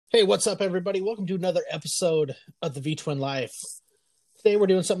Hey, what's up, everybody? Welcome to another episode of the V Twin Life. Today, we're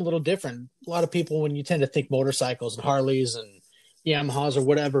doing something a little different. A lot of people, when you tend to think motorcycles and Harleys and Yamahas or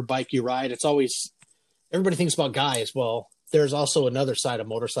whatever bike you ride, it's always everybody thinks about guys. Well, there's also another side of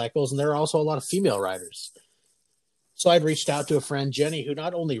motorcycles, and there are also a lot of female riders. So I'd reached out to a friend, Jenny, who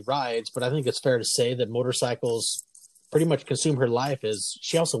not only rides, but I think it's fair to say that motorcycles pretty much consume her life. Is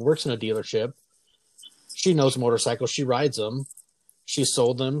she also works in a dealership? She knows motorcycles. She rides them. She's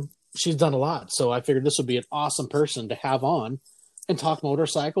sold them. She's done a lot. So I figured this would be an awesome person to have on and talk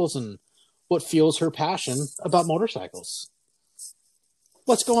motorcycles and what fuels her passion about motorcycles.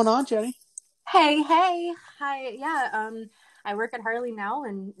 What's going on, Jenny? Hey, hi. Yeah, I work at Harley now,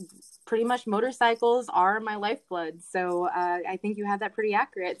 and pretty much motorcycles are my lifeblood. So I think you had that pretty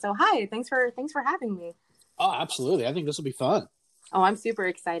accurate. So hi, thanks for having me. Oh, absolutely. I think this will be fun. Oh, I'm super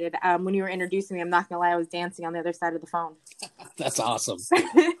excited. When you were introducing me, I'm not gonna lie, I was dancing on the other side of the phone. That's awesome.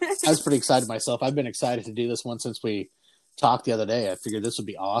 I was pretty excited myself. I've been excited to do this one since we talked the other day. I figured this would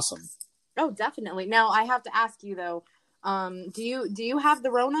be awesome. Oh, definitely. Now I have to ask you though, do you have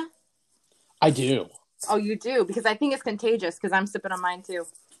the Rona? I do. Oh, you do? Because I think it's contagious because I'm sipping on mine too.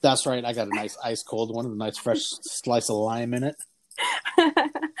 That's right. I got a nice ice cold one with a nice fresh slice of lime in it.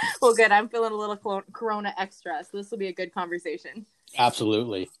 Well, good. I'm feeling a little Corona extra, so this will be a good conversation.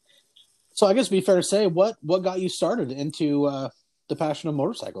 Absolutely. So I guess it'd be fair to say, what got you started into the passion of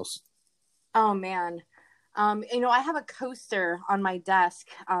motorcycles? Oh man. I have a coaster on my desk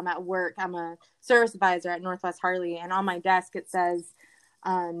at work. I'm a service advisor at Northwest Harley, and on my desk it says,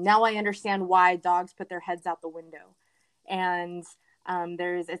 now I understand why dogs put their heads out the window. And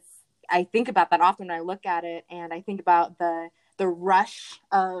I think about that often when I look at it, and I think about the rush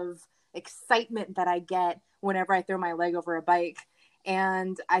of excitement that I get whenever I throw my leg over a bike.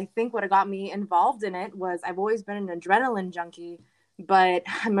 And I think what got me involved in it was I've always been an adrenaline junkie, but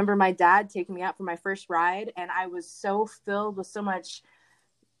I remember my dad taking me out for my first ride, and I was so filled with so much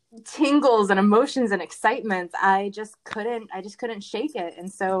tingles and emotions and excitement. I just couldn't shake it.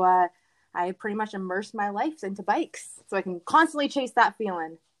 And so I pretty much immersed my life into bikes so I can constantly chase that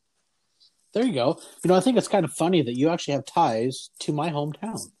feeling. There you go. I think it's kind of funny that you actually have ties to my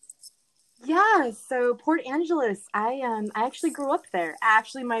hometown. Yeah, so Port Angeles, I actually grew up there.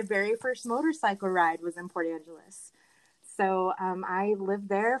 Actually, my very first motorcycle ride was in Port Angeles. So I lived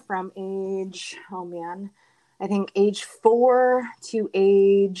there from I think age 4 to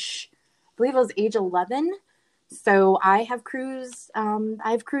I believe it was age 11. So I've cruised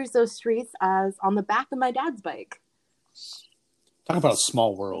those streets as on the back of my dad's bike. Talk about a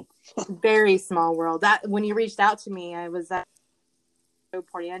small world. Very small world. That when you reached out to me, I was at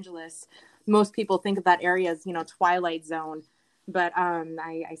Port Angeles. Most people think of that area as, Twilight Zone. But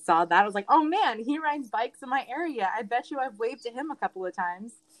I saw that. I was like, oh, man, he rides bikes in my area. I bet you I've waved to him a couple of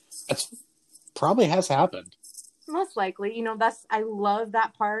times. That's probably has happened. Most likely. I love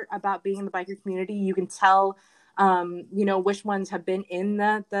that part about being in the biker community. You can tell, which ones have been in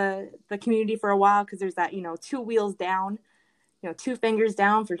the community for a while because there's that, 2 wheels down, 2 fingers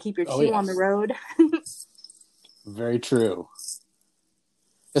down for keep your two on the road. Very true.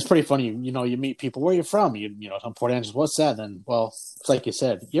 It's pretty funny, you meet people. Where are you from? From Port Angeles. What's that? Then, well, it's like you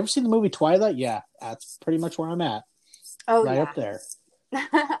said. You ever seen the movie Twilight? Yeah, that's pretty much where I'm at. Oh, right yeah. up there.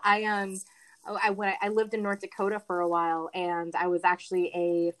 I lived in North Dakota for a while, and I was actually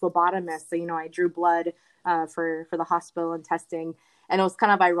a phlebotomist. So, I drew blood for the hospital and testing. And it was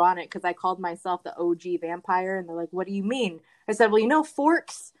kind of ironic because I called myself the OG vampire, and they're like, "What do you mean?" I said, "Well,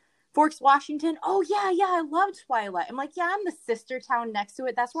 Forks, Washington. Oh, yeah, I love Twilight." I'm like, yeah, I'm the sister town next to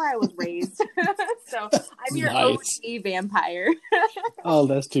it. That's where I was raised. So I'm your OG vampire. Oh,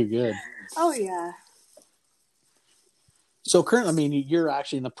 that's too good. Oh, yeah. So currently, you're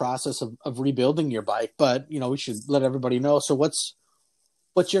actually in the process of rebuilding your bike, but, we should let everybody know. So what's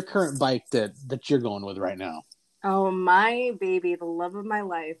your current bike that you're going with right now? Oh, my baby, the love of my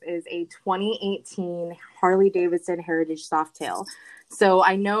life, is a 2018 Harley-Davidson Heritage Softail. So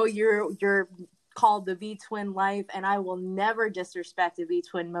I know you're called the V-Twin Life, and I will never disrespect a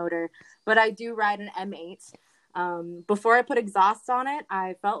V-Twin motor, but I do ride an M8. Before I put exhaust on it,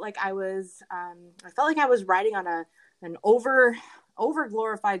 I felt like I was riding on an over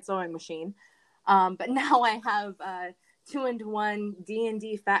glorified sewing machine. But now I have 2-in-1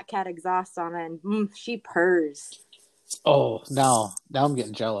 D&D Fat Cat exhaust on it, and she purrs. Oh, now I'm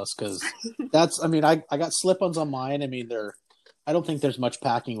getting jealous because that's, I got slip-ons on mine. I don't think there's much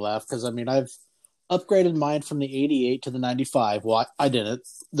packing left because, I've upgraded mine from the 88 to the 95. Well, I didn't.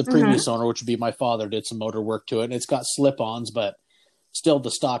 The previous owner, which would be my father, did some motor work to it, and it's got slip-ons, but still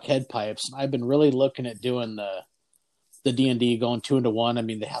the stock head pipes. I've been really looking at doing the D&D going 2-1. I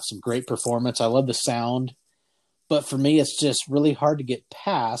mean, they have some great performance. I love the sound. But for me, it's just really hard to get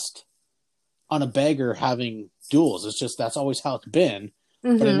past on a bagger having duals. It's just, that's always how it's been.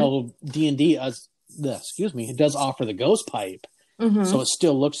 Mm-hmm. But I know D&D, it does offer the ghost pipe. Mm-hmm. So it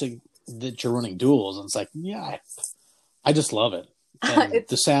still looks like that you're running duals. And it's like, yeah, I just love it. And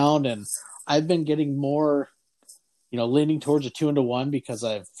the sound. And I've been getting more, leaning towards a 2-1 because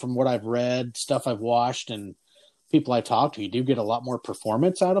from what I've read, stuff I've watched, and people I talk to, you do get a lot more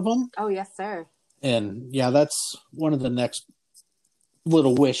performance out of them. Oh, yes, sir. And yeah, that's one of the next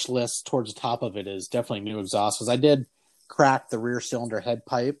little wish lists towards the top of it is definitely new exhaust. Because I did crack the rear cylinder head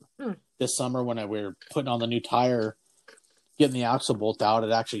pipe this summer when we were putting on the new tire, getting the axle bolt out.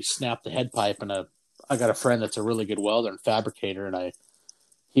 It actually snapped the head pipe, and I got a friend that's a really good welder and fabricator, and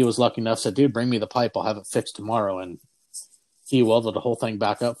he was lucky enough, said, dude, bring me the pipe. I'll have it fixed tomorrow. And he welded the whole thing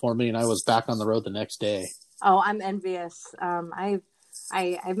back up for me, and I was back on the road the next day. Oh, I'm envious. I've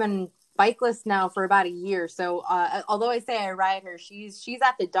been bikeless now for about a year. So although I say I ride her, she's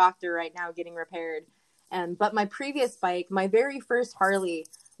at the doctor right now getting repaired. But my previous bike, my very first Harley,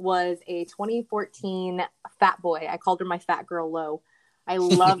 was a 2014 Fat Boy. I called her my fat girl low. I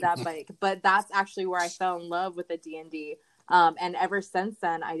love that bike, but that's actually where I fell in love with the D&D. And ever since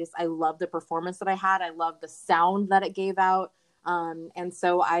then, I love the performance that I had. I love the sound that it gave out. And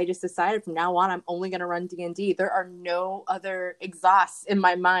so I just decided from now on, I'm only going to run D&D. There are no other exhausts in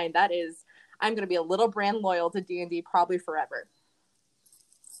my mind. I'm going to be a little brand loyal to D&D probably forever.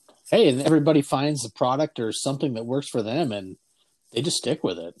 Hey, and everybody finds a product or something that works for them, and they just stick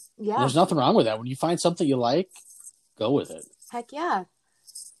with it. Yeah. And there's nothing wrong with that. When you find something you like, go with it. Heck yeah.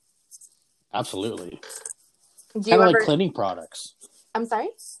 Absolutely. Kind of like cleaning products. I'm sorry?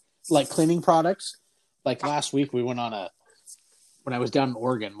 Like cleaning products. Like last week we went on when I was down in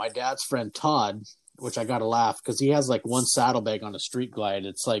Oregon, my dad's friend Todd, which I got to laugh because he has like one saddlebag on a Street Glide.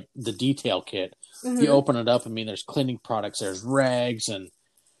 It's like the detail kit. Mm-hmm. You open it up, there's cleaning products, there's rags, and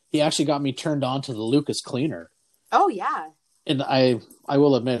he actually got me turned on to the Lucas cleaner. Oh, yeah. And I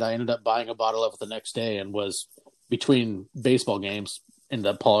will admit, I ended up buying a bottle of it the next day and was, between baseball games, ended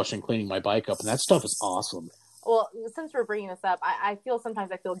up polishing, cleaning my bike up. And that stuff is awesome. Well, since we're bringing this up, I feel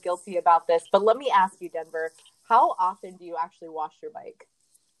guilty about this. But let me ask you, Denver, how often do you actually wash your bike?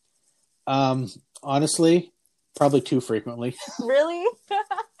 Honestly, probably too frequently. Really?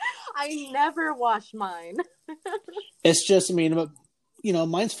 I never wash mine. It's just,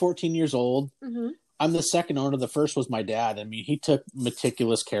 mine's 14 years old. Mm-hmm. I'm the second owner. The first was my dad. He took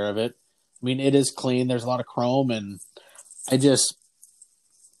meticulous care of it. It is clean. There's a lot of chrome, and it's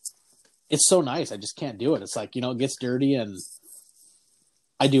so nice. I just can't do it. It's like, it gets dirty, and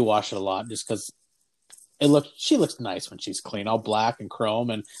I do wash it a lot just because she looks nice when she's clean, all black and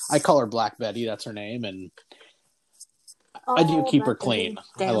chrome. And I call her Black Betty. That's her name. And I do keep her clean.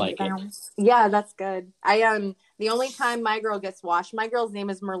 I like it. Yeah, that's good. The only time my girl gets washed, my girl's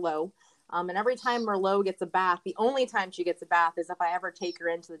name is Merlot. And every time Merlot gets a bath, the only time she gets a bath is if I ever take her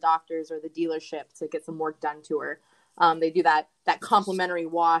into the doctor's or the dealership to get some work done to her. They do that complimentary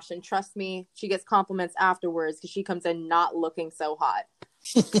wash, and trust me, she gets compliments afterwards because she comes in not looking so hot.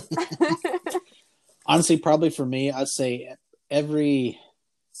 Honestly, probably for me, I'd say every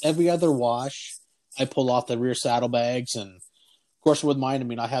other wash, I pull off the rear saddlebags, and of course with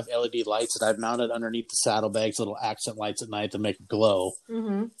mine, I have LED lights that I've mounted underneath the saddlebags, little accent lights at night to make it glow.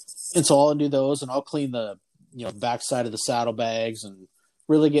 Mm-hmm. And so I'll do those, and I'll clean the back side of the saddlebags and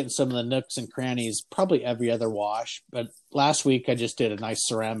really getting some of the nooks and crannies probably every other wash. But last week I just did a nice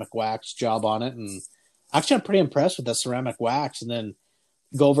ceramic wax job on it, and actually I'm pretty impressed with the ceramic wax. And then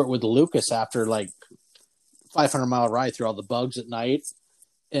go over it with the Lucas after like 500-mile ride through all the bugs at night,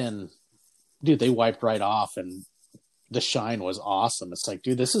 and dude, they wiped right off, and the shine was awesome. It's like,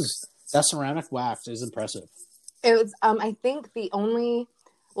 dude, that ceramic wax is impressive. It was I think the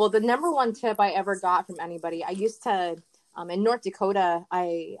number one tip I ever got from anybody, I used to in North Dakota,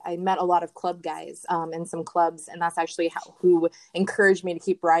 I met a lot of club guys in some clubs, and that's actually who encouraged me to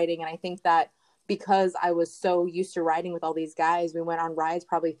keep riding. And I think that because I was so used to riding with all these guys, we went on rides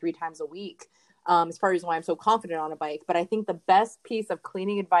probably 3 times a week. As far as why I'm so confident on a bike. But I think the best piece of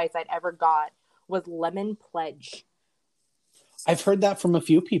cleaning advice I'd ever got was lemon pledge. I've heard that from a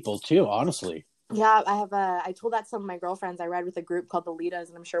few people too, honestly. Yeah, I told that to some of my girlfriends. I ride with a group called the Litas,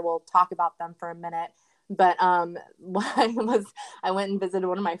 and I'm sure we'll talk about them for a minute. But I went and visited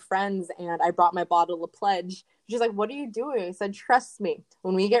one of my friends, and I brought my bottle of pledge. She's like, "What are you doing?" I said, "Trust me,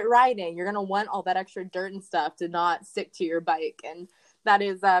 when we get riding, you're going to want all that extra dirt and stuff to not stick to your bike." And that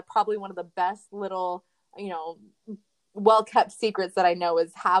is probably one of the best little, well-kept secrets that I know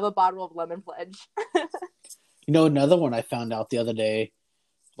is have a bottle of lemon pledge. Another one I found out the other day,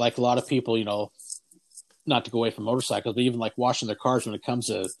 like a lot of people, not to go away from motorcycles, but even like washing their cars when it comes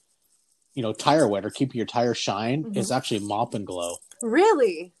to, tire wet or keeping your tires shine, is actually Mop and Glow.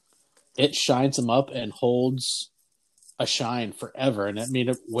 Really? It shines them up and holds a shine forever. And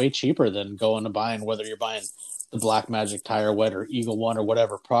it's way cheaper than going and buying, whether you're buying the Black Magic Tire Wet or Eagle One or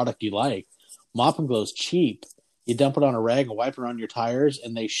whatever product you like. Mop and Glow's cheap. You dump it on a rag and wipe it on your tires,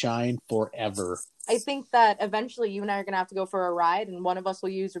 and they shine forever. I think that eventually you and I are going to have to go for a ride, and one of us will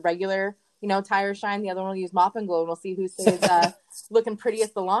use regular, tire shine. The other one will use Mop and Glow, and we'll see who stays looking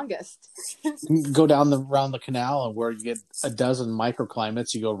prettiest the longest. Go around the canal, and where you get a dozen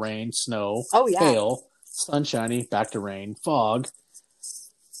microclimates. You go rain, snow, hail, sunshiny, back to rain, fog.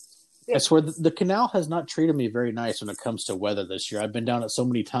 Yeah. I swear the canal has not treated me very nice when it comes to weather this year. I've been down it so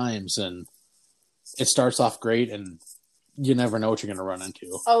many times, and it starts off great, and you never know what you're going to run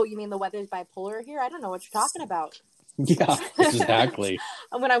into. Oh, you mean the weather's bipolar here? I don't know what you're talking about. Yeah, exactly.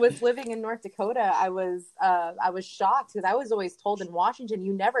 When I was living in North Dakota, I was shocked because I was always told in Washington,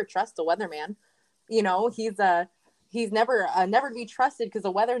 you never trust a weatherman. He's never to be trusted because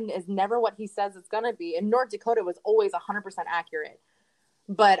the weather is never what he says it's going to be. In North Dakota, it was always 100% accurate.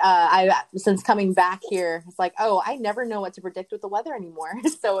 But since coming back here, it's like, I never know what to predict with the weather anymore.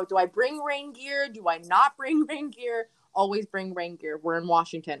 So do I bring rain gear? Do I not bring rain gear? Always bring rain gear. We're in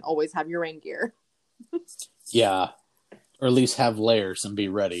Washington. Always have your rain gear. Yeah. Or at least have layers and be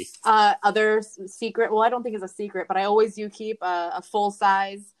ready. Other secret, well, I don't think it's a secret, but I always do keep a full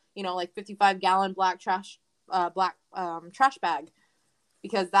size, like 55-gallon black trash bag.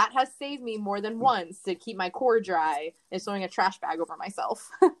 Because that has saved me more than once to keep my core dry is throwing a trash bag over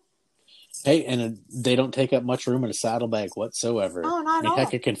myself. Hey, and they don't take up much room in a saddlebag whatsoever. Oh, not at all.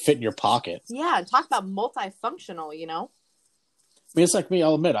 Heck, it can fit in your pocket. Yeah, talk about multifunctional, It's like me,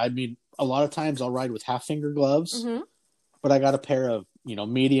 I'll admit. A lot of times I'll ride with half-finger gloves, but I got a pair of,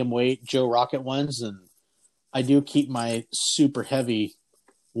 medium weight Joe Rocket ones, and I do keep my super heavy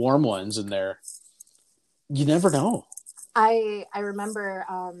warm ones in there. You never know. I remember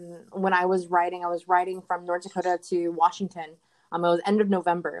when I was riding from North Dakota to Washington. It was end of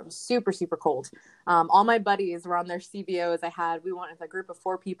November. It was super, super cold. All my buddies were on their CVOs. We went with a group of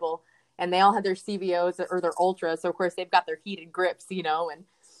 4 people, and they all had their CVOs or their Ultras. So of course they've got their heated grips, and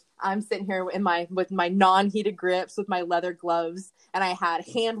I'm sitting here with my non-heated grips with my leather gloves, and I had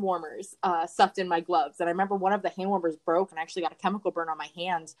hand warmers stuffed in my gloves. And I remember one of the hand warmers broke, and I actually got a chemical burn on my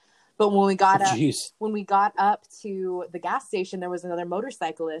hand. But when we got up to the gas station, there was another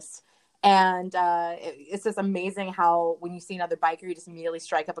motorcyclist, and it's just amazing how when you see another biker, you just immediately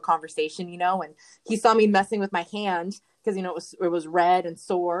strike up a conversation, and he saw me messing with my hand because, it was red and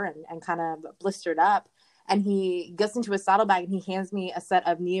sore and kind of blistered up. And he gets into his saddlebag and he hands me a set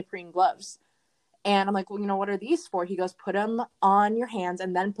of neoprene gloves. And I'm like, well, what are these for? He goes, put them on your hands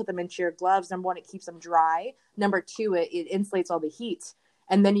and then put them into your gloves. Number 1, it keeps them dry. Number 2, it insulates all the heat.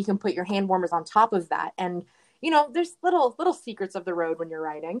 And then you can put your hand warmers on top of that. And, there's little secrets of the road when you're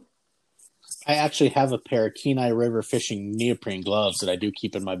riding. I actually have a pair of Kenai River fishing neoprene gloves that I do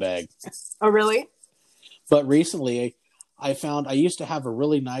keep in my bag. Oh, really? But recently I found I used to have a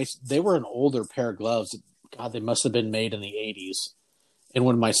really nice, they were an older pair of gloves. God, they must have been made in the 80s. And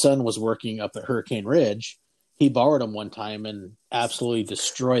when my son was working up at Hurricane Ridge, he borrowed them one time and absolutely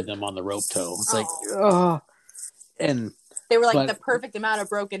destroyed them on the rope tow. It's like, ugh. And they were the perfect amount of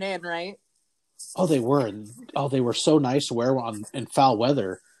broken in, right? Oh, they were. They were so nice to wear in foul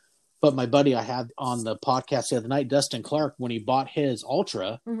weather. But my buddy I had on the podcast the other night, Dustin Clark, when he bought his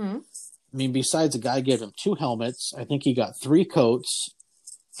Ultra, besides the guy gave him 2 helmets, I think he got 3 coats.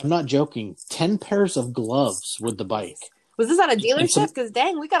 I'm not joking. 10 pairs of gloves with the bike. Was this at a dealership? Because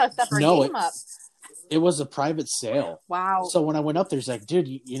dang, we got to step our game up. It was a private sale. Wow. So when I went up there, he's like, dude,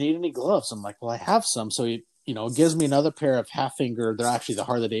 you need any gloves? I'm like, well, I have some. So he, gives me another pair of half finger. They're actually the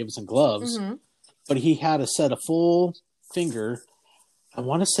Harley Davidson gloves. But he had a set of full finger. I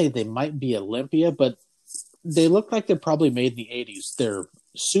want to say they might be Olympia, but they look like they're probably made in the 80s. They're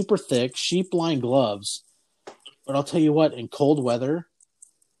super thick, sheep-lined gloves. But I'll tell you what, in cold weather,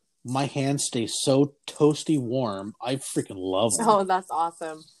 my hands stay so toasty warm. I freaking love them. Oh, that's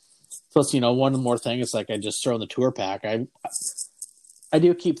awesome. Plus, one more thing. It's like I just throw in the tour pack. I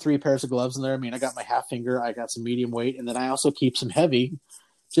do keep 3 pairs of gloves in there. I got my half finger. I got some medium weight. And then I also keep some heavy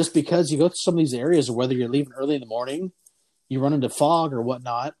just because you go to some of these areas, or whether you're leaving early in the morning, you run into fog or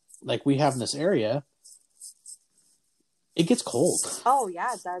whatnot, like we have in this area, it gets cold. Oh,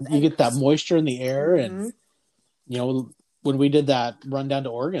 yeah, it does. You get that moisture in the air. And, when we did that run down to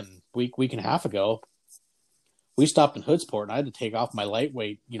Oregon week and a half ago, we stopped in Hoodsport and I had to take off my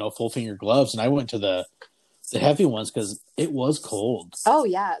lightweight, full finger gloves. And I went to the the heavy ones, because it was cold. Oh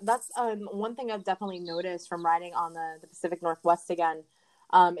yeah, that's one thing I've definitely noticed from riding on the Pacific Northwest again.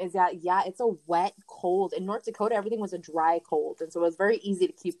 Is that yeah, it's a wet cold. In North Dakota, everything was a dry cold, and so it was very easy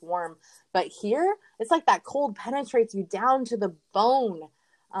to keep warm. But here, it's like that cold penetrates you down to the bone.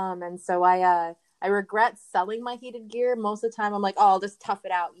 And so I regret selling my heated gear. Most of the time, I'm like, oh, I'll just tough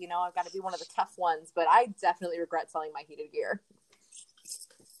it out. You know, I've got to be one of the tough ones. But I definitely regret selling my heated gear.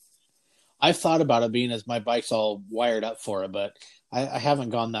 I've thought about it being as my bike's all wired up for it, but I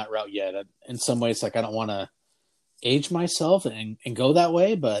haven't gone that route yet. In some ways, like I don't want to age myself and go that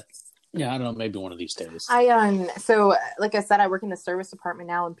way, but yeah, I don't know, maybe one of these days. So like I said, I work in the service department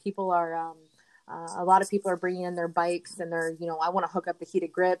now, and people are a lot of people are bringing in their bikes, and they're, you know, I want to hook up the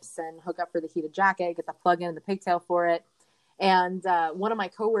heated grips and hook up for the heated jacket, get the plug-in and the pigtail for it. And one of my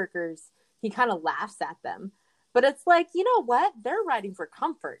coworkers, he kind of laughs at them, but it's like, you know what? They're riding for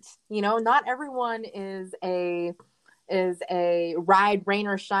comfort. You know, not everyone is a ride rain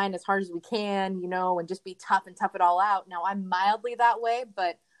or shine as hard as we can, you know, and just be tough and tough it all out. Now I'm mildly that way,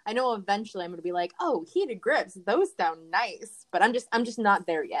 but I know eventually I'm going to be like, oh, heated grips, those sound nice, but I'm just not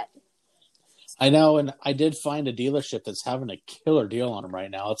there yet. I know. And I did find a dealership that's having a killer deal on them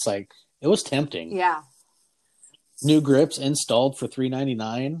right now. It's like, it was tempting. Yeah. New grips installed for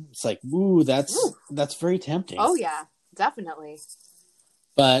 $399. It's like, ooh, that's very tempting. Oh yeah, definitely.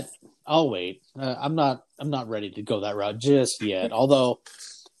 But I'll wait. I'm not ready to go that route just yet. Although,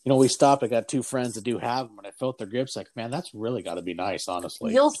 you know, we stopped. I got two friends that do have them, and I felt their grips. Like, man, that's really got to be nice,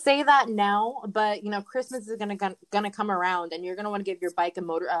 honestly. You'll say that now, but you know, Christmas is gonna come around, and you're gonna want to give your bike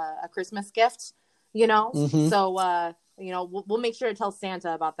a Christmas gift. You know, so you know, we'll make sure to tell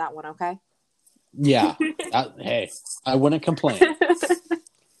Santa about that one. Okay. Yeah. Hey, I wouldn't complain.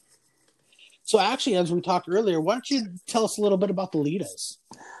 So actually, as we talked earlier, why don't you tell us a little bit about the Litas?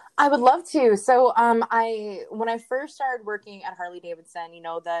 I would love to. So, when I first started working at Harley Davidson, you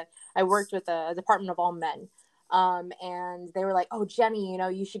know, I worked with a department of all men. And they were like, oh, Jenny, you know,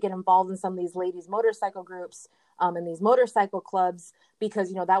 you should get involved in some of these ladies' motorcycle groups, and these motorcycle clubs, because,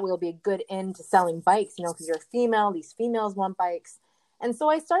 you know, that will be a good end to selling bikes, you know, because you're a female, these females want bikes. And so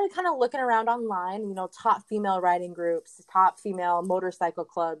I started kind of looking around online, you know, top female riding groups, top female motorcycle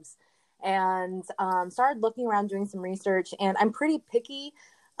clubs, and started looking around, doing some research. And I'm pretty picky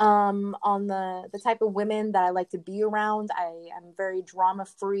on the type of women that I like to be around. I am very drama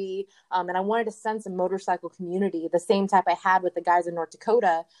free, and I wanted to sense a motorcycle community, the same type I had with the guys in North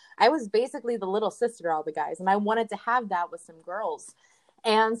Dakota. I was basically the little sister to all the guys, and I wanted to have that with some girls.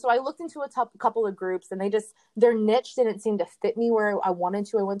 And so I looked into a couple of groups, and their niche didn't seem to fit me where I wanted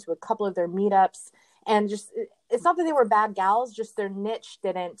to. I went to a couple of their meetups, and just, it's not that they were bad gals, just their niche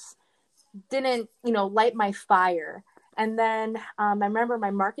didn't, you know, light my fire. And then I remember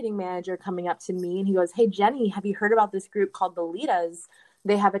my marketing manager coming up to me, and he goes, hey, Jenny, have you heard about this group called the Litas?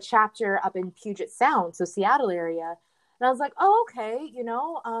 They have a chapter up in Puget Sound, so Seattle area. And I was like, oh, okay, you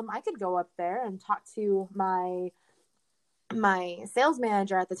know, I could go up there and talk to my sales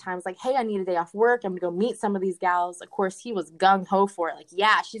manager at the time. Was like, hey, I need a day off work. I'm gonna go meet some of these gals. Of course, he was gung-ho for it. Like,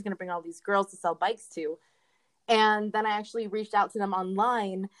 yeah, she's gonna bring all these girls to sell bikes to. And then I actually reached out to them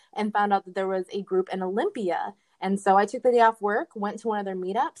online and found out that there was a group in Olympia. And so I took the day off work, went to one of their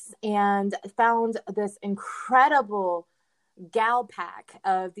meetups, and found this incredible gal pack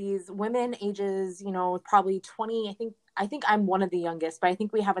of these women ages, you know, probably 20. I think I'm one of the youngest, but I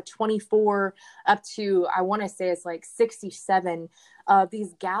think we have a 24 up to, I want to say it's like 67 of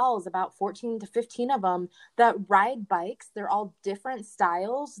these gals, about 14 to 15 of them, that ride bikes. They're all different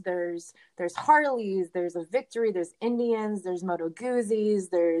styles. There's Harleys, there's a Victory, there's Indians, there's Moto Guzzi's,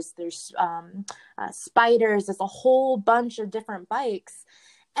 there's Spiders. There's a whole bunch of different bikes.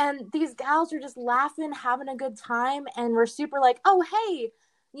 And these gals are just laughing, having a good time. And we're super like, oh, hey,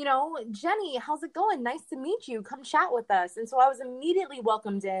 you know, Jenny, how's it going? Nice to meet you. Come chat with us. And so I was immediately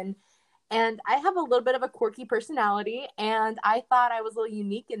welcomed in. And I have a little bit of a quirky personality, and I thought I was a little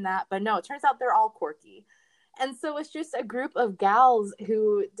unique in that. But no, it turns out they're all quirky. And so it's just a group of gals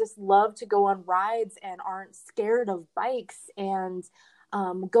who just love to go on rides and aren't scared of bikes, and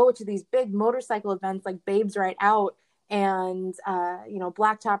go to these big motorcycle events like Babes Ride Out and, you know,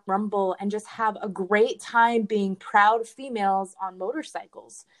 Blacktop Rumble, and just have a great time being proud females on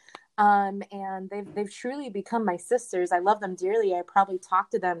motorcycles. And they've truly become my sisters. I love them dearly. I probably talk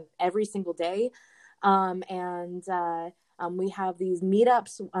to them every single day. We have these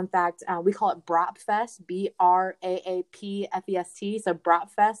meetups. In fact, we call it Bropfest, BRAAPFEST. So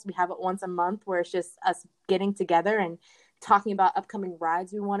Bropfest, we have it once a month, where it's just us getting together and talking about upcoming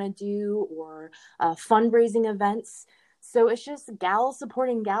rides we want to do, or fundraising events. So it's just gals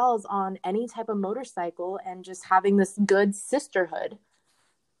supporting gals on any type of motorcycle and just having this good sisterhood.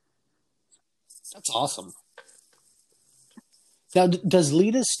 That's awesome. Now, does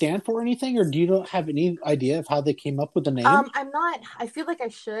Lita stand for anything, or do you not have any idea of how they came up with the name? I'm not. I feel like I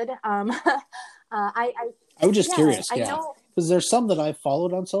should. I was just Yeah, curious, I yeah, know. because there's some that I've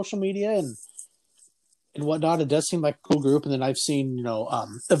followed on social media and whatnot. It does seem like a cool group, and then I've seen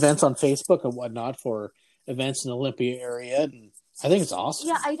events on Facebook and whatnot for events in the Olympia area, and I think it's awesome.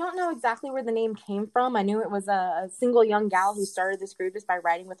 Yeah, I don't know exactly where the name came from. I knew it was a single young gal who started this group just by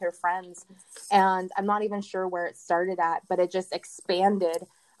riding with her friends. And I'm not even sure where it started at, but it just expanded.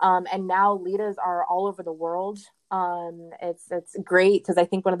 And now Litas are all over the world. It's great because I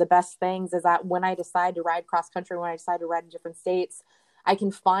think one of the best things is that when I decide to ride cross country, when I decide to ride in different states, I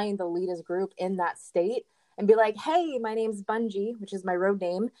can find the Litas group in that state and be like, hey, my name's BunJee, which is my road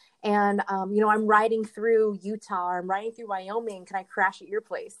name. And, I'm riding through Utah, or I'm riding through Wyoming. Can I crash at your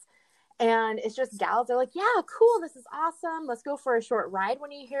place? And it's just gals. They're like, yeah, cool. This is awesome. Let's go for a short ride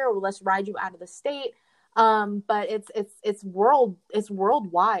when you're here, or let's ride you out of the state. But it's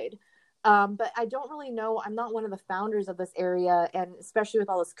worldwide. But I don't really know. I'm not one of the founders of this area. And especially with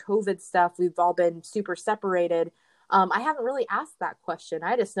all this COVID stuff, we've all been super separated. I haven't really asked that question.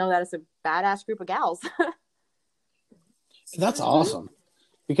 I just know that it's a badass group of gals. That's awesome.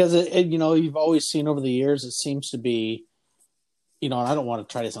 Because you've always seen over the years, it seems to be, and I don't want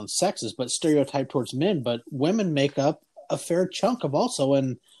to try to sound sexist, but stereotype towards men, but women make up a fair chunk of also,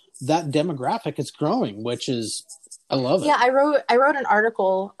 and that demographic is growing, which is, I love it. Yeah, I wrote an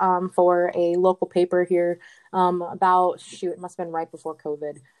article for a local paper here about, it must have been right before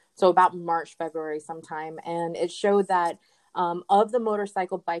COVID. So about March, February sometime. And it showed that of the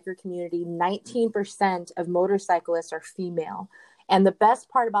motorcycle biker community, 19% of motorcyclists are female. And the best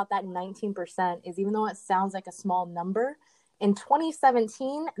part about that 19% is, even though it sounds like a small number, in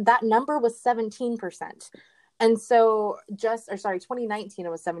 2017, that number was 17%. And so 2019, it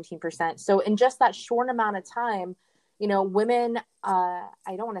was 17%. So in just that short amount of time, women, I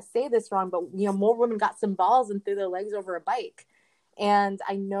don't want to say this wrong, but, more women got some balls and threw their legs over a bike. And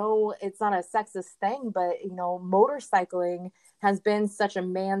I know it's not a sexist thing, but, motorcycling has been such a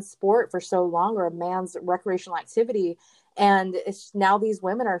man's sport for so long, or a man's recreational activity. And it's now these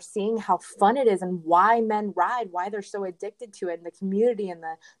women are seeing how fun it is and why men ride, why they're so addicted to it, and the community and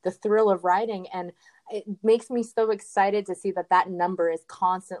the thrill of riding. And it makes me so excited to see that number is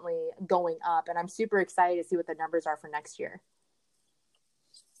constantly going up. And I'm super excited to see what the numbers are for next year.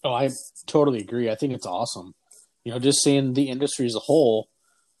 Oh, I totally agree. I think it's awesome. Just seeing the industry as a whole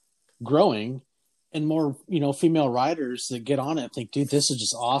growing, and more, female riders that get on it and think, dude, this is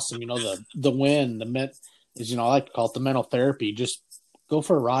just awesome. The win, is, I like to call it the mental therapy. Just go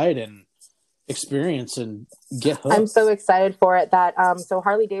for a ride and experience and get hooked. I'm so excited for it that, so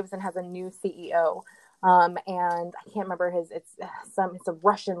Harley Davidson has a new CEO. And I can't remember it's a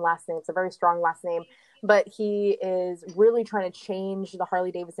Russian last name. It's a very strong last name, but he is really trying to change the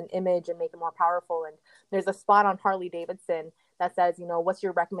Harley Davidson image and make it more powerful. And there's a spot on Harley Davidson that says, what's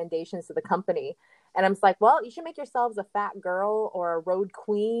your recommendations to the company? And I'm just like, well, you should make yourselves a fat girl or a road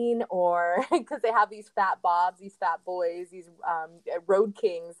queen, or because they have these fat bobs, these fat boys, these road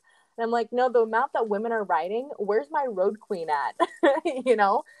kings. And I'm like, no, the amount that women are riding, where's my road queen at?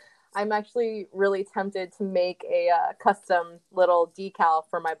 I'm actually really tempted to make a custom little decal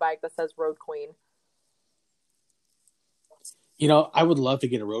for my bike that says Road Queen. I would love to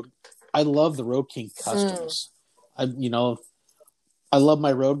get I love the Road King customs. I love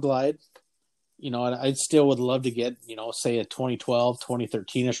my Road Glide. And I still would love to get, say a 2012,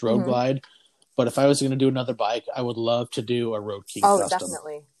 2013-ish Road Glide. But if I was going to do another bike, I would love to do a Road King custom. Oh,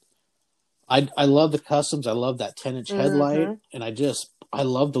 definitely. I love the customs. I love that 10-inch headlight. And I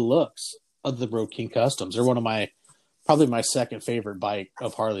love the looks of the Road King customs. They're probably my second favorite bike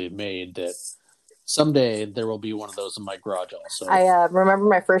of Harley made. That someday there will be one of those in my garage also. I remember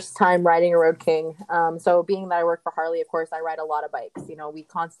my first time riding a Road King. So being that I work for Harley, of course, I ride a lot of bikes. We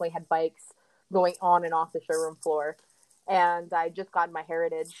constantly had bikes going on and off the showroom floor. And I just got my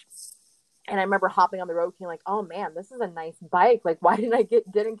Heritage. And I remember hopping on the Road King like, oh man, this is a nice bike. Like, why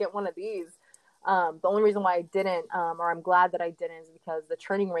didn't get one of these? The only reason why I didn't, or I'm glad that I didn't, is because the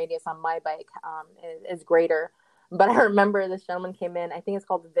turning radius on my bike is greater. But I remember this gentleman came in, I think it's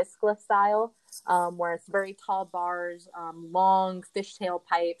called the Viscla style, where it's very tall bars, long fishtail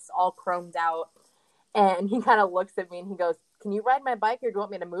pipes, all chromed out. And he kind of looks at me and he goes, can you ride my bike, or do you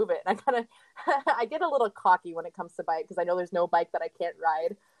want me to move it? And I get a little cocky when it comes to bike, because I know there's no bike that I can't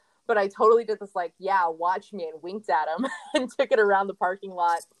ride. But I totally did this like, yeah, watch me, and winked at him and took it around the parking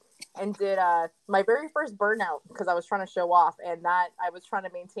lot. and did my very first burnout because I was trying to show off, and that I was trying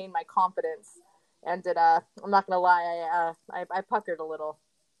to maintain my confidence. And did I'm not gonna lie, I puckered a little.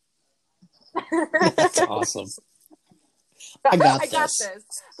 That's awesome. I got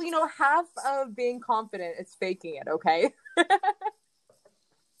this. Well, half of being confident is faking it. Okay.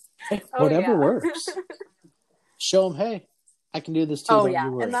 Hey, whatever works. Show them, hey, I can do this too. Oh yeah,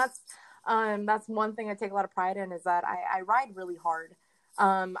 and that's one thing I take a lot of pride in is that I ride really hard.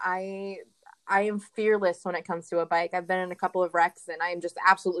 I am fearless when it comes to a bike. I've been in a couple of wrecks, and I am just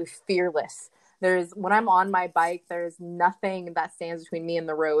absolutely fearless. When I'm on my bike, there's nothing that stands between me and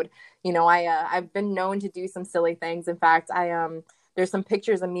the road. I've been known to do some silly things. In fact, there's some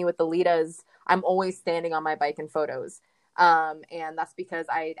pictures of me with the Litas. I'm always standing on my bike in photos. And that's because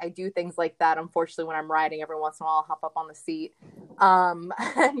I do things like that. Unfortunately, when I'm riding, every once in a while, I'll hop up on the seat.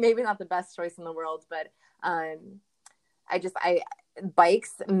 Maybe not the best choice in the world, but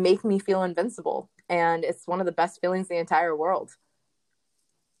bikes make me feel invincible, and it's one of the best feelings in the entire world.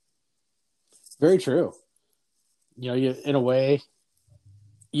 Very true. You in a way,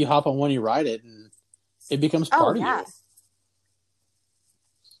 you hop on one, you ride it, and it becomes part of you.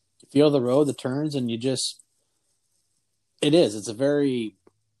 You feel the road, the turns, and it's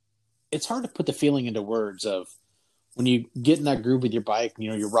hard to put the feeling into words of when you get in that groove with your bike,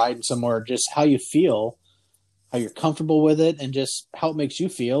 you're riding somewhere, just how you feel, how you're comfortable with it, and just how it makes you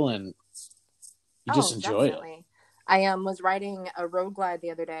feel, and you just enjoy it. I was riding a road glide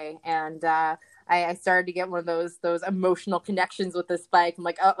the other day, and I started to get one of those emotional connections with this bike. I'm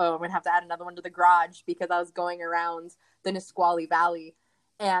like, I'm going to have to add another one to the garage because I was going around the Nisqually Valley,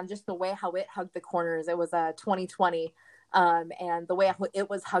 and just the way how it hugged the corners. It was a 2020, and the way it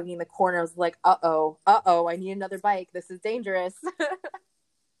was hugging the corner, I was like, I need another bike. This is dangerous.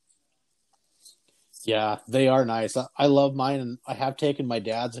 Yeah, they are nice. I love mine, and I have taken my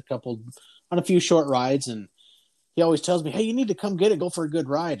dad's on a few short rides, and he always tells me, hey, you need to come get it, go for a good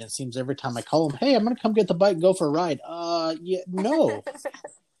ride. And it seems every time I call him, hey, I'm going to come get the bike, go for a ride. Yeah, no.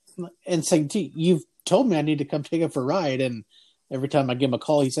 And saying, gee, you've told me I need to come take it for a ride. And every time I give him a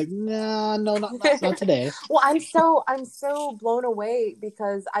call, he's like, no, not today. Well, I'm so blown away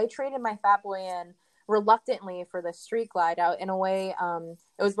because I traded my Fat Boy in reluctantly for the street glide out. In a way,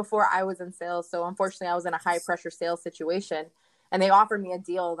 it was before I was in sales. So unfortunately, I was in a high pressure sales situation. And they offered me a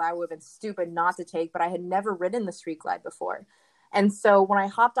deal that I would have been stupid not to take, but I had never ridden the street glide before. And so when I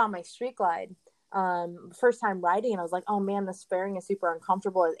hopped on my street glide, first time riding, and I was like, oh man, this fairing is super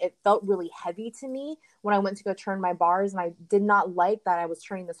uncomfortable. It felt really heavy to me when I went to go turn my bars, and I did not like that I was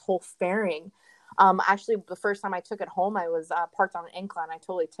turning this whole fairing. Actually, the first time I took it home, I was parked on an incline. I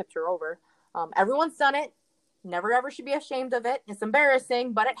totally tipped her over. Everyone's done it. Never ever should be ashamed of it. It's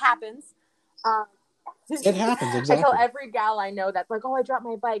embarrassing, but it happens. It happens, exactly. I tell every gal I know that's like, oh, I dropped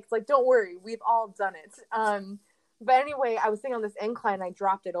my bike. It's like, don't worry, we've all done it. But anyway, I was sitting on this incline, I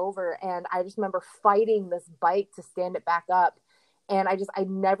dropped it over, and I just remember fighting this bike to stand it back up. And I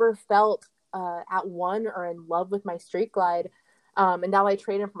never felt at one or in love with my street glide. And now I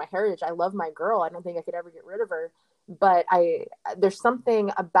trade in for my heritage. I love my girl. I don't think I could ever get rid of her. But there's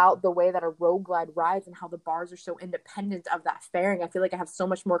something about the way that a road glide rides and how the bars are so independent of that fairing. I feel like I have so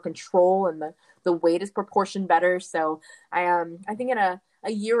much more control, and the weight is proportioned better. So I think in a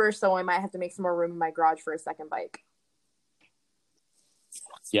year or so, I might have to make some more room in my garage for a second bike.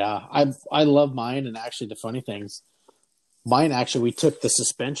 Yeah, I love mine. And actually, the funny things, we took the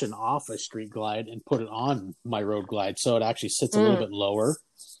suspension off a street glide and put it on my road glide, so it actually sits a little bit lower.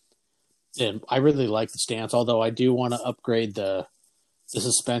 And I really like the stance, although I do want to upgrade the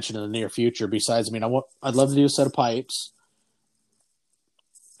suspension in the near future. Besides, I'd love to do a set of pipes,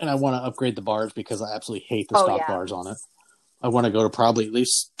 and I want to upgrade the bars because I absolutely hate the stock bars on it. I want to go to probably at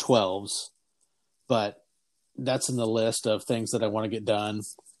least 12s, but that's in the list of things that I want to get done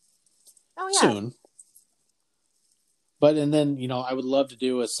soon. But, and then, I would love to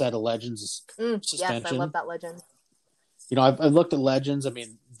do a set of Legends suspension. Yes, I love that Legend. I've looked at Legends.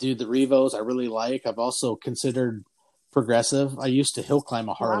 Dude, the Revos I really like. I've also considered Progressive. I used to hill climb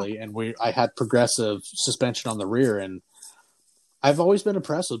a Harley, and I had Progressive suspension on the rear, and I've always been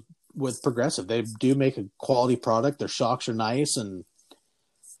impressed with Progressive. They do make a quality product. Their shocks are nice, and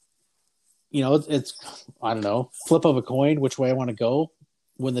it's I don't know, flip of a coin which way I want to go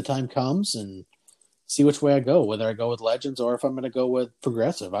when the time comes, and see which way I go, whether I go with Legends or if I'm going to go with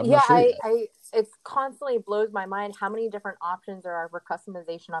Progressive. I'm not sure yet. It constantly blows my mind how many different options there are for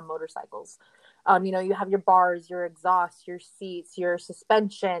customization on motorcycles. You have your bars, your exhaust, your seats, your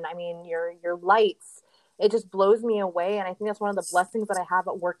suspension. Your lights. It just blows me away. And I think that's one of the blessings that I have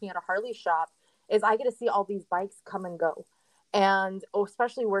at working at a Harley shop is I get to see all these bikes come and go. And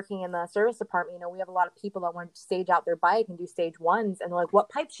especially working in the service department, we have a lot of people that want to stage out their bike and do stage ones. And they're like, what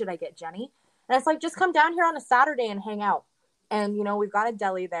pipe should I get, Jenny? And it's like, just come down here on a Saturday and hang out. And, we've got a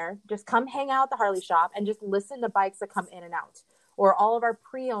deli there. Just come hang out at the Harley shop and just listen to bikes that come in and out. Or all of our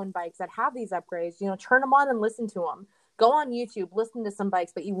pre-owned bikes that have these upgrades, turn them on and listen to them. Go on YouTube, listen to some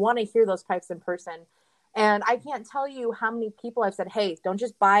bikes, but you want to hear those pipes in person. And I can't tell you how many people I've said, hey, don't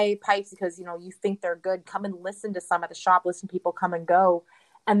just buy pipes because, you think they're good. Come and listen to some at the shop. Listen to people come and go.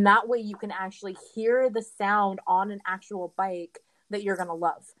 And that way you can actually hear the sound on an actual bike that you're going to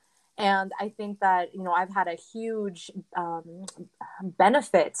love. And I think that, I've had a huge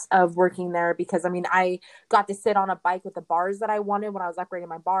benefit of working there because, I got to sit on a bike with the bars that I wanted when I was upgrading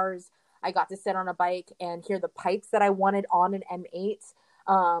my bars. I got to sit on a bike and hear the pipes that I wanted on an M8.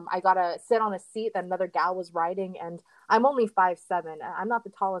 I got to sit on a seat that another gal was riding, and I'm only 5'7". I'm not the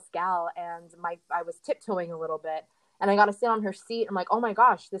tallest gal, and I was tiptoeing a little bit, and I got to sit on her seat. I'm like, oh my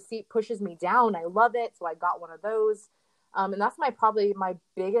gosh, the seat pushes me down. I love it. So I got one of those. And that's probably my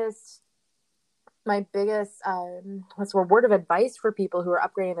biggest word of advice for people who are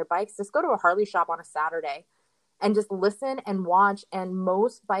upgrading their bikes. Just go to a Harley shop on a Saturday and just listen and watch. And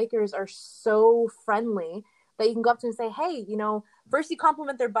most bikers are so friendly that you can go up to them and say, hey, first you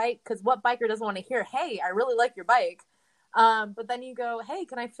compliment their bike, because what biker doesn't want to hear, hey, I really like your bike. But then you go, hey,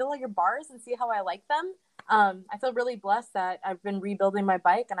 can I feel all your bars and see how I like them? I feel really blessed that I've been rebuilding my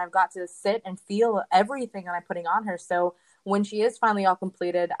bike and I've got to sit and feel everything that I'm putting on her. So when she is finally all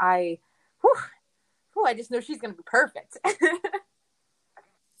completed, I just know she's going to be perfect. I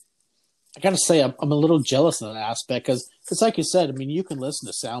got to say, I'm a little jealous in that aspect because like you said, you can listen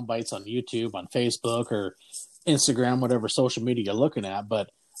to sound bites on YouTube, on Facebook, or Instagram, whatever social media you're looking at,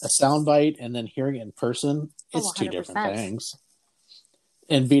 but a sound bite and then hearing it in person, it's 2 different things.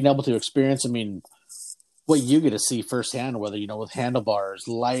 And being able to experience, what you get to see firsthand, whether, with handlebars,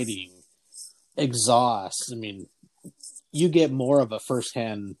 lighting, exhaust, you get more of a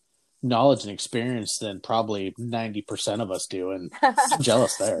firsthand knowledge and experience than probably 90% of us do, and I'm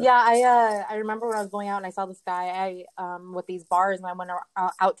jealous there. Yeah, I remember when I was going out and I saw this guy with these bars, and I went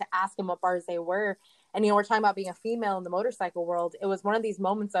out to ask him what bars they were. And we're talking about being a female in the motorcycle world. It was one of these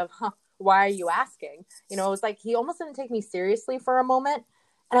moments of, why are you asking? It was like he almost didn't take me seriously for a moment.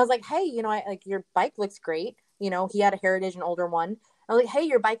 And I was like, hey, I like, your bike looks great. He had a Heritage, an older one. I was like, hey,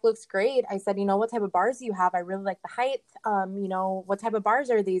 your bike looks great. I said, what type of bars do you have? I really like the height. What type of bars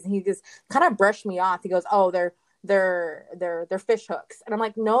are these? And he just kind of brushed me off. He goes, oh, they're fish hooks. And I'm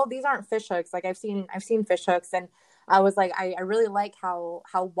like, no, these aren't fish hooks. Like I've seen fish hooks. And I was like, I really like how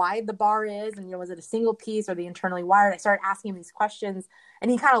wide the bar is. And, was it a single piece or the internally wired? I started asking him these questions,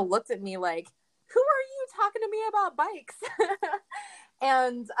 and he kind of looked at me like, who are you talking to me about bikes?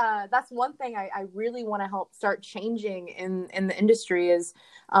 And that's one thing I really want to help start changing in the industry is,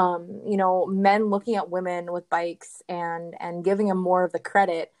 men looking at women with bikes and giving them more of the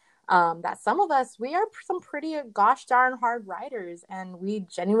credit. That some of us, we are some pretty gosh darn hard riders, and we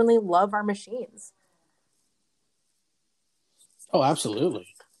genuinely love our machines. Oh, absolutely.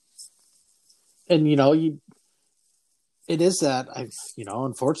 And, it is that,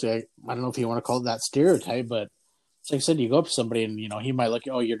 unfortunately, I don't know if you want to call it that stereotype, but like I said, you go up to somebody and, he might look,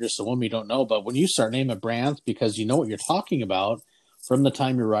 oh, you're just a woman you don't know. But when you start naming brands because you know what you're talking about from the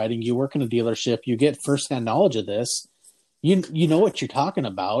time you're riding, you work in a dealership, you get firsthand knowledge of this, you know what you're talking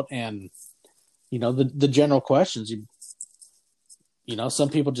about. And, the general questions, some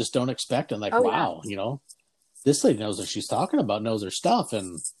people just don't expect. And like, wow, this lady knows what she's talking about, knows her stuff,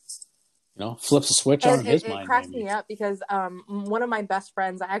 and flips a switch on in his mind. It cracks me up because one of my best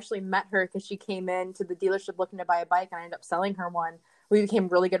friends, I actually met her because she came in to the dealership looking to buy a bike, and I ended up selling her one. We became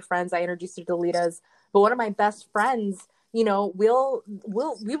really good friends. I introduced her to Lita's. But one of my best friends, we will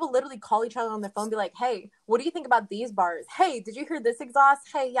literally call each other on the phone and be like, hey, what do you think about these bars? Hey, did you hear this exhaust?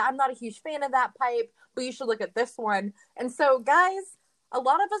 Hey, yeah, I'm not a huge fan of that pipe, but you should look at this one. And so, guys, a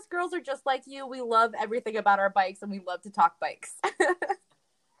lot of us girls are just like you. We love everything about our bikes, and we love to talk bikes.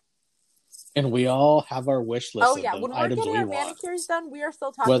 And we all have our wish list. Oh, yeah. When we're getting our manicures done, we are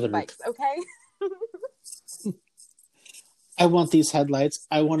still talking bikes, okay? I want these headlights.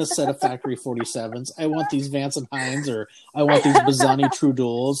 I want a set of factory 47s. I want these Vance and Hines, or I want these Bazzani True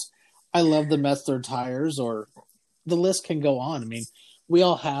Duels. I love the Method tires, or the list can go on. We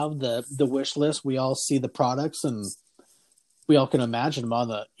all have the wish list. We all see the products, and we all can imagine them on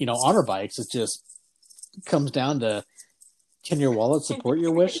the, on our bikes. It just comes down to, can your wallet support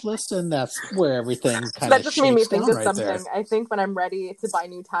your wish list? And that's where everything kind of that just made me think of right something. There. I think when I'm ready to buy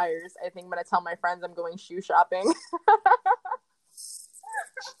new tires, I think I'm going to tell my friends I'm going shoe shopping.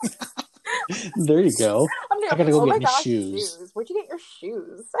 There you go. I gotta go oh get my new gosh, shoes. Where'd you get your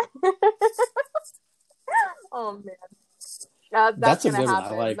shoes? Oh man. That's That's a gonna good one. I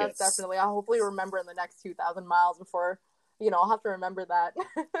happen. like it. That's definitely. I'll hopefully remember in the next 2,000 miles before, I'll have to remember that.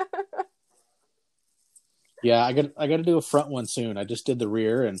 Yeah, I got to do a front one soon. I just did the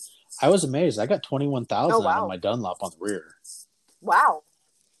rear, and I was amazed. I got Oh 21,000 out of wow, my Dunlop on the rear. wow.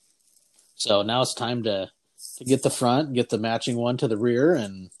 So now it's time to get the front, get the matching one to the rear,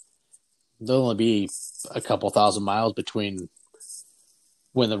 and there'll only be a couple thousand miles between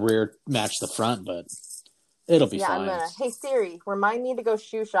when the rear matched the front, but it'll be Yeah, I'm fine. gonna. Hey Siri, remind me to go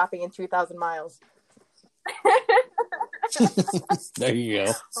shoe shopping in 2,000 miles. There you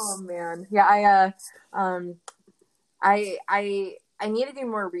go. Oh man, yeah. I need to do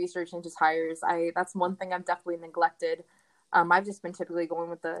more research into tires. That's one thing I've definitely neglected. I've just been typically going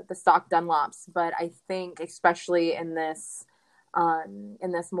with the stock Dunlops, but I think especially in this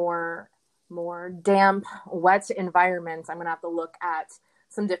more damp, wet environment, I'm gonna have to look at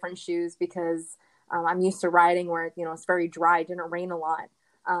some different shoes because I'm used to riding where it's very dry, it didn't rain a lot.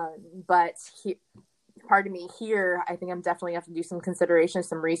 But pardon me, here I think I'm definitely have to do some consideration,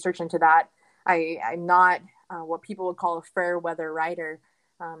 some research into that. I'm not what people would call a fair weather rider.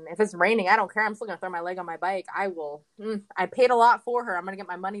 If it's raining, I don't care. I'm still gonna throw my leg on my bike. I will. I paid a lot for her. I'm gonna get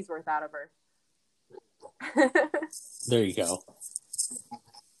my money's worth out of her. There you go.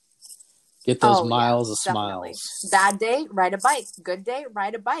 Get those miles of definitely. smiles. Bad day, ride a bike. Good day,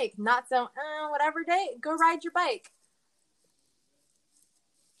 ride a bike. Not so, whatever day, go ride your bike.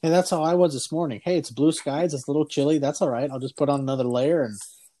 Hey, that's how I was this morning. Hey, it's blue skies. It's a little chilly. That's all right. I'll just put on another layer and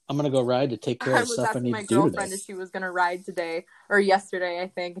I'm going to go ride to take care of the stuff I need to do today. I was asking my girlfriend if she was going to ride today or yesterday, I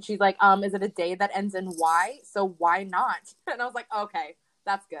think. And she's like, is it a day that ends in Y? So why not? And I was like, okay,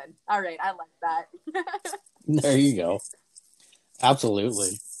 that's good. All right. I like that. There you go.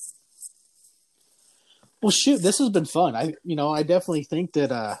 Absolutely. Well, shoot, this has been fun. I definitely think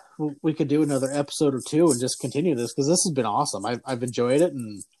that we could do another episode or two and just continue this because this has been awesome. I've enjoyed it,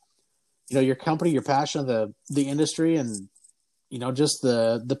 and your company, your passion of the industry, and just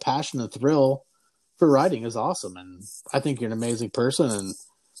the passion and thrill for riding is awesome. And I think you're an amazing person. And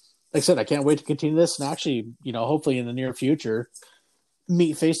like I said, I can't wait to continue this and actually, hopefully in the near future,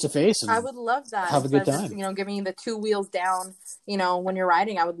 meet face to face. I would love that. Have a good time. Just, giving you the two wheels down, when you're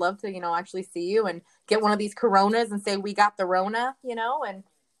riding, I would love to, actually see you and get one of these Coronas and say, we got the Rona, and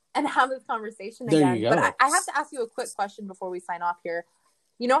have this conversation again. There you go. But I have to ask you a quick question before we sign off here.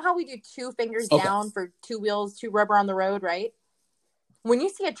 You know how we do 2 fingers down for 2 wheels, 2 rubber on the road, right? When you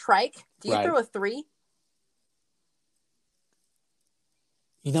see a trike, do you throw a 3?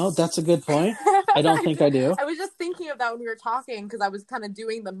 That's a good point. I don't think I do. I was just thinking of that when we were talking because I was kind of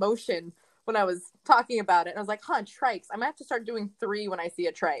doing the motion when I was talking about it. And I was like, trikes. I might have to start doing 3 when I see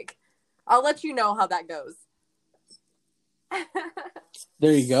a trike. I'll let you know how that goes.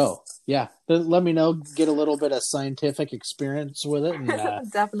 There you go. Yeah. Let me know. Get a little bit of scientific experience with it. And,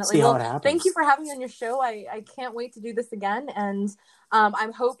 definitely. See how it happens. Thank you for having me on your show. I can't wait to do this again. And I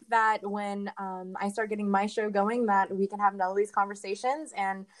hope that when I start getting my show going that we can have all these conversations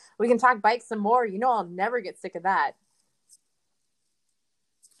and we can talk bikes some more. I'll never get sick of that.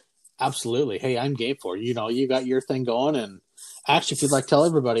 Absolutely. Hey, I'm game for it. You got your thing going. And actually, if you'd like to tell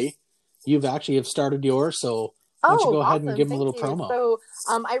everybody, you've actually have started yours. So why don't you go ahead and give them a little promo? So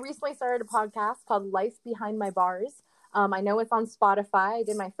I recently started a podcast called Life Behind My Bars. I know it's on Spotify. I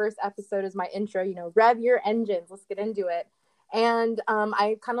did my first episode as my intro, rev your engines. Let's get into it. And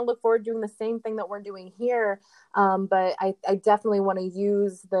I kind of look forward to doing the same thing that we're doing here. But I definitely want to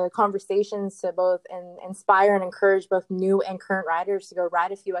use the conversations to both inspire and encourage both new and current riders to go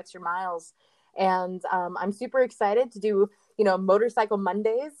ride a few extra miles. And I'm super excited to do, Motorcycle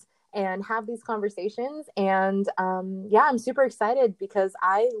Mondays and have these conversations. And I'm super excited because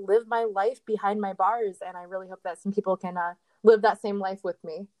I live my life behind my bars. And I really hope that some people can live that same life with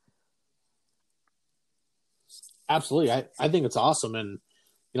me. Absolutely. I think it's awesome. And,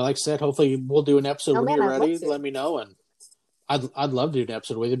 like I said, hopefully we'll do an episode when you're ready. Let me know. And I'd love to do an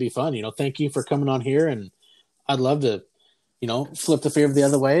episode with you. It'd be fun. Thank you for coming on here. And I'd love to, flip the favor the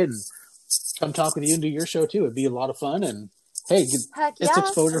other way and come talk with you and do your show too. It'd be a lot of fun. And hey, it's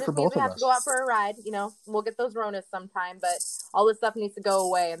exposure for both of us. We have to go out for a ride. We'll get those Ronas sometime, but all this stuff needs to go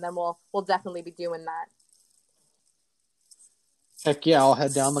away. And then we'll definitely be doing that. Heck yeah, I'll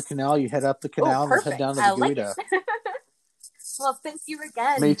head down the canal. You head up the canal and we'll head down to the Lita. Well, thank you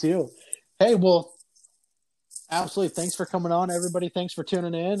again. Me too. Hey, well, absolutely. Thanks for coming on, everybody. Thanks for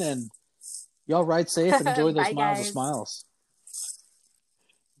tuning in. And y'all ride safe and enjoy those miles of smiles.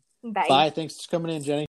 Bye. Bye. Thanks for coming in, Jenny.